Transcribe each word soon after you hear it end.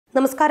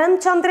നമസ്കാരം.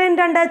 ചന്ദ്രയാൻ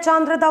 2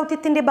 ചാന്ദ്ര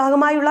ദൗത്യത്തിന്റെ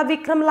ഭാഗമായുള്ള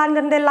വിക്രം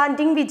ലാൻഡറിന്റെ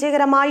ലാൻഡിംഗ്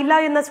വിജയകരമായില്ല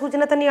എന്ന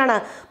സൂചന തന്നെയാണ്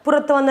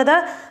പുറത്തു വന്നത്.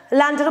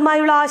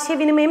 ലാൻഡറുമായുള്ള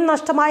ആശയവിനിമയം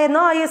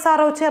നഷ്ടമായെന്ന്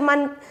ISRO ചെയർമാൻ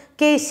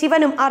കെ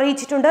ശിവനും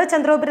അറിയിച്ചിട്ടുണ്ട്.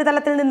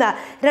 ചന്ദ്രോപരിതലത്തിൽ നിന്ന്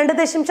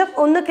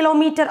 2.1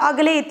 കിലോമീറ്റർ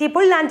അകലെ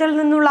എത്തിയപ്പോൾ ലാൻഡറിൽ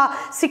നിന്നുള്ള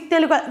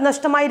സിഗ്നലുകൾ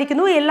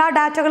നഷ്ടമായിരിക്കുന്നു. എല്ലാ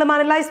ഡാറ്റകളും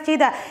അനലൈസ്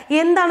ചെയ്ത്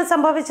എന്താണ്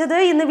സംഭവിച്ചത്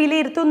എന്ന്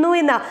വിലയിരുത്തുന്നു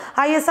എന്ന്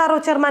ISRO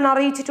ചെയർമാൻ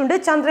അറിയിച്ചിട്ടുണ്ട്.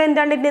 ചന്ദ്രയാൻ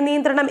 2ന്റെ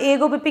നിയന്ത്രണം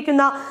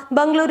ഏകോപിപ്പിക്കുന്ന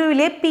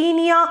ബംഗളൂരുവിലെ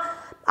Peenya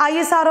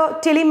ISRO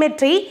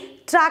telemetry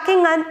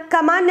tracking and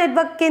command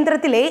network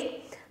കേന്ദ്രത്തിലെ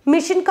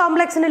മിഷൻ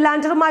കോംപ്ലക്സിന്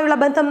ലാൻഡറുമായുള്ള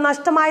ബന്ധം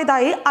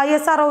നഷ്ടമായതായി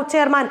ISRO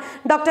chairman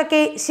doctor K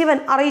Shivan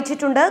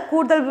അറിയിച്ചിട്ടുണ്ട്.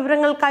 കൂടുതൽ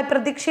വിവരങ്ങൾക്കായി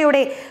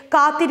പ്രതീക്ഷയോടെ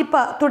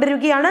കാത്തിരിപ്പ്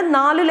തുടരുകയാണ്.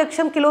 4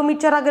 ലക്ഷം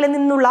കിലോമീറ്റർ അകലെ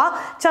നിന്നുള്ള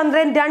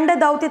ചന്ദ്രയാൻ 2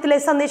 ദൗത്യത്തിലെ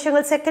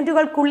സന്ദേശങ്ങൾ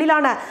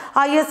സെക്കൻഡുകൾക്കുള്ളിലാണ്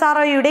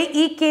ISROയുടെ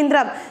ഈ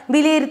കേന്ദ്രം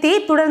വിലയിരുത്തി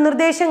തുടർ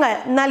നിർദ്ദേശങ്ങൾ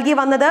നൽകി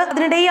വന്നത്.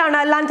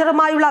 അതിനിടെയാണ്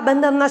ലാൻഡറുമായുള്ള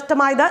ബന്ധം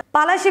നഷ്ടമായത്.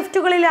 പല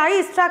ഷിഫ്റ്റുകളിലായി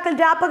ഇസ്രാക്കിൽ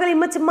രാപ്പകൽ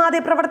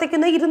ഇമ്മച്ചിമ്മാതെ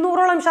പ്രവർത്തിക്കുന്ന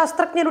 200ഓളം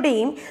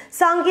ശാസ്ത്രജ്ഞരുടെയും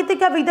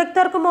സാങ്കേതിക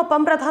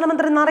വിദഗ്ധർക്കുമൊപ്പം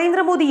പ്രധാനമന്ത്രി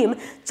നരേന്ദ്രമോദി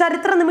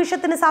ചരിത്ര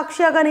നിമിഷത്തിന്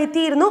സാക്ഷിയാകാൻ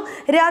എത്തിയിരുന്നു.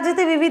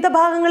 രാജ്യത്തെ വിവിധ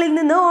ഭാഗങ്ങളിൽ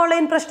നിന്ന്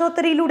ഓൺലൈൻ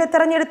പ്രശ്നോത്തരിയിലൂടെ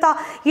തെരഞ്ഞെടുത്ത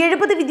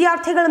 70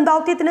 വിദ്യാർത്ഥികളും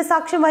ദൗത്യത്തിന്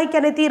സാക്ഷ്യം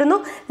വഹിക്കാൻ എത്തിയിരുന്നു.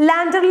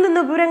 ലാൻഡറിൽ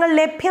നിന്ന് വിവരങ്ങൾ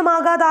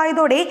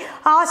ലഭ്യമാകാതായതോടെ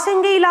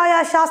ആശങ്കയിലായ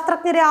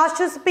ശാസ്ത്രജ്ഞരെ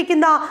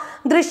ആശ്വസിപ്പിക്കുന്ന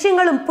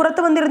ദൃശ്യങ്ങളും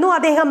പുറത്തു വന്നിരുന്നു.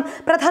 അദ്ദേഹം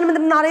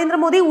പ്രധാനമന്ത്രി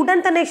നരേന്ദ്രമോദി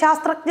ഉടൻ തന്നെ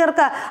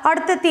ശാസ്ത്രജ്ഞർക്ക്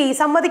അടുത്തെത്തി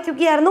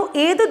സംവദിക്കുകയായിരുന്നു.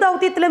 ഏത്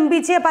ദൗത്യത്തിലും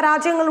വിജയ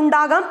പരാജയങ്ങൾ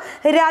ഉണ്ടാകാം.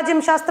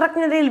 രാജ്യം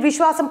ശാസ്ത്രജ്ഞരിൽ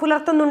വിശ്വാസം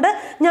പുലർത്തുന്നുണ്ട്.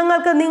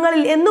 ഞങ്ങൾക്ക്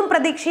നിങ്ങളിൽ എന്നും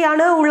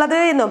പ്രതീക്ഷയാണ് ഉള്ളത്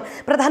എന്നും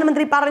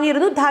പ്രധാനമന്ത്രി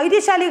പറഞ്ഞിരുന്നു.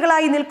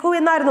 ധൈര്യശാലികളായി നിൽക്കൂ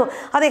എന്നായിരുന്നു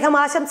അദ്ദേഹം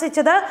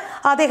ആശംസിച്ചത്.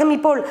 അദ്ദേഹം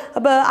ഇപ്പോൾ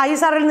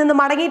ISROയിൽ നിന്ന്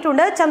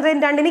മടങ്ങിയിട്ടുണ്ട്. ചന്ദ്രയാൻ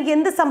 2ന്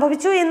എന്ത്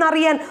സംഭവിച്ചു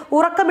എന്നറിയാൻ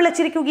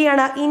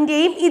ഉറക്കമിളച്ചിരിക്കുകയാണ്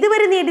ഇന്ത്യയും.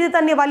 ഇതുവരെ നേടിയത്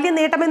തന്നെ വലിയ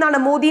നേട്ടമെന്നാണ്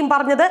മോദിയും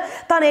പറഞ്ഞത്.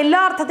 താൻ എല്ലാ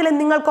അർത്ഥത്തിലും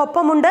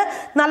നിങ്ങൾക്കൊപ്പമുണ്ട്,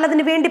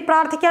 നല്ലതിന് വേണ്ടി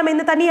പ്രാർത്ഥിക്കാം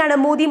എന്ന് തന്നെയാണ്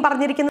മോദിയും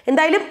പറഞ്ഞിരിക്കുന്നത്.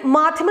 എന്തായാലും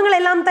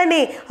മാധ്യമങ്ങളെല്ലാം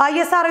തന്നെ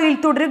ISROയിൽ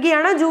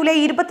തുടരുകയാണ്. ജൂലൈ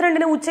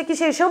 22 ഉച്ചയ്ക്ക്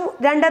ശേഷം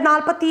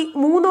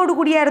 2:43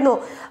 കൂടിയായിരുന്നു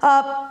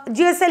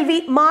GSLV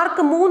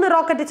മാർക്ക് 3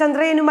 റോക്കറ്റ്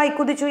ചന്ദ്രയാനുമായി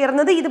കുതിച്ചുയർന്നത്.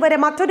 ഇതുവരെ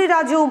മറ്റൊരു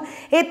രാജ്യവും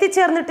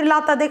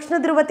എത്തിച്ചേർന്നിട്ടില്ലാത്ത ദക്ഷിണ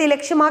ധ്രുവത്തെ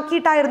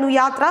ലക്ഷ്യമാക്കിയിട്ടായിരുന്നു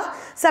യാത്ര.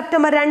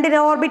 സെപ്റ്റംബർ 2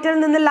 ഓർബിറ്റിൽ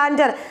നിന്ന്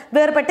ലാൻഡർ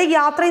വേർപെട്ട്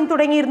യാത്രയും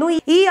തുടങ്ങിയിരുന്നു.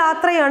 ഈ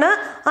യാത്രയാണ്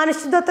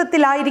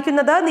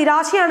അനിശ്ചിതത്വത്തിലായിരിക്കുന്നത്.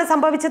 നിരാശയാണ്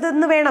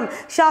സംഭവിച്ചതെന്ന് വേണം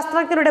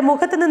ശാസ്ത്രജ്ഞരുടെ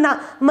മുഖത്ത് നിന്ന്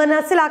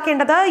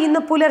മനസ്സിലാക്കേണ്ടത്.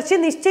 ഇന്ന് പുലർച്ചെ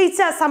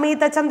നിശ്ചയിച്ച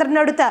സമയത്ത്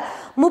ചന്ദ്രനടുത്ത്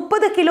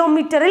 30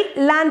 കിലോമീറ്ററിൽ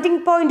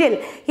ലാൻഡിംഗ് പോയിന്റിൽ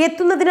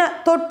എത്തുന്നതിന്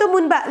തൊട്ടു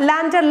മുൻപ്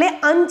ലാൻഡറിലെ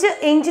 5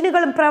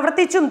 എഞ്ചിനുകളും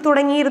പ്രവർത്തിച്ചും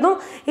തുടങ്ങിയിരുന്നു.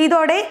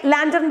 ഇതോടെ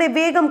ലാൻഡറിന്റെ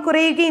വേഗം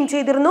കുറയുകയും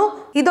ചെയ്തിരുന്നു.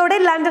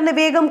 ലാൻഡറിന്റെ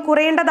വേഗം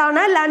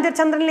കുറയേണ്ടതാണ്. ലാൻഡർ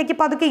ചന്ദ്രനിലേക്ക്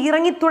പതുക്കെ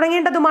ഇറങ്ങി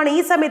തുടങ്ങേണ്ടതുമാണ്. ഈ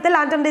സമയത്ത്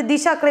ലാൻഡറിന്റെ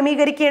ദിശ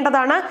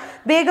ക്രമീകരിക്കേണ്ടതാണ്.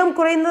 വേഗം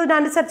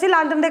കുറയുന്നതിനനുസരിച്ച്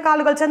ലാൻഡറിന്റെ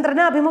കാലുകൾ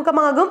ചന്ദ്രന്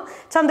അഭിമുഖമാകും.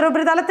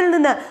 ചന്ദ്രോപരിതലത്തിൽ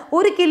നിന്ന്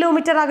 1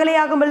 കിലോമീറ്റർ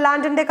അകലെയാകുമ്പോൾ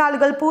ലാൻഡറിന്റെ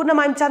കാലുകൾ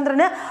പൂർണ്ണമായും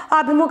ചന്ദ്രന്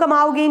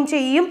അഭിമുഖമാവുകയും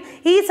ചെയ്യും.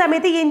 ഈ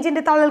സമയത്ത്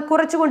എഞ്ചിന്റെ തള്ളൽ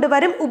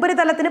കുറച്ചുകൊണ്ടുവരും.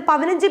 ഉപരിതലത്തിന്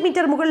 15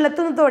 മീറ്റർ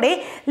മുകളിലെത്തുന്നതോടെ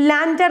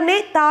ലാൻഡറിനെ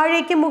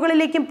താഴേക്കും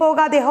മുകളിലേക്കും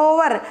പോകാതെ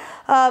ഹോവർ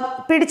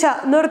പിടിച്ച്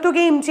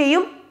നിർത്തുകയും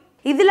ചെയ്യും.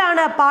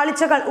 ഇതിലാണ്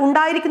പാളിച്ചകൾ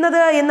ഉണ്ടായിരിക്കുന്നത്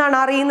എന്നാണ്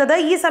അറിയുന്നത്.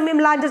 ഈ സമയം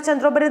ലാൻഡർ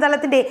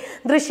ചന്ദ്രോപരിതലത്തിന്റെ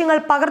ദൃശ്യങ്ങൾ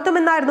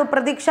പകർത്തുമെന്നായിരുന്നു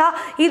പ്രതീക്ഷ.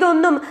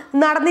 ഇതൊന്നും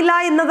നടന്നില്ല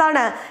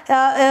എന്നതാണ്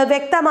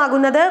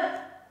വ്യക്തമാകുന്നത്.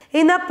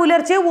 ഇന്ന്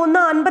പുലർച്ചെ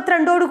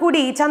 1:52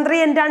 കൂടി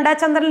ചന്ദ്രയാൻ 2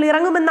 ചന്ദ്രനിൽ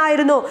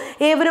ഇറങ്ങുമെന്നായിരുന്നു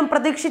ഏവരും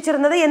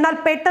പ്രതീക്ഷിച്ചിരുന്നത്. എന്നാൽ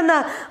പെട്ടെന്ന്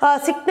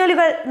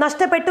സിഗ്നലുകൾ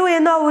നഷ്ടപ്പെട്ടു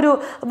എന്ന ഒരു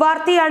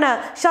വാർത്തയാണ്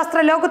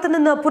ശാസ്ത്രലോകത്ത്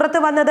നിന്ന്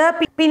പുറത്തു വന്നത്.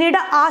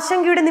 പിന്നീട്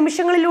ആശങ്കയുടെ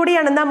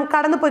നിമിഷങ്ങളിലൂടെയാണ് നാം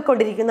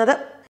കടന്നുപോയിക്കൊണ്ടിരിക്കുന്നത്.